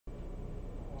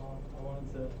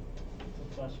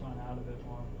flesh one out a bit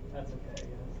more. That's okay, I guess.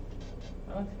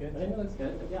 That looks good. I think it looks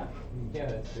good, but yeah. Yeah,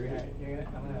 that's great. Alright,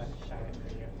 I'm gonna shine it for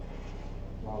you.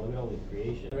 Wow, look at all these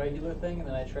creation. The regular thing, and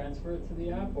then I transfer it to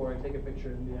the app, or I take a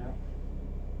picture in the app.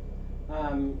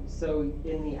 So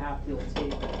in the app, you'll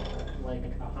take like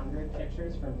 100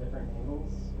 pictures from different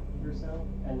angles or so,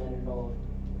 and then it'll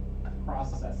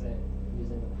process it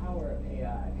using the power of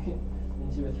AI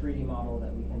into a 3D model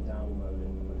that we can download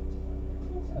and put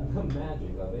into The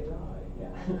magic of AI.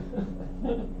 Yeah. I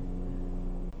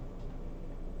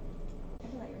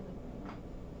feel like you're looking at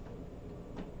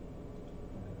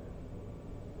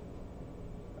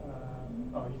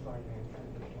Oh, you saw your hand.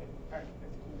 Alright,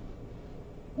 that's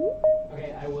cool.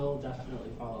 Okay, I will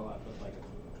definitely follow up with like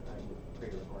a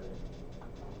pre-recorded.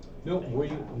 No, were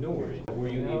you? No worries. Were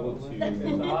you able to?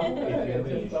 It's awful. If you have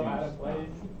any It's just so out of issues, place.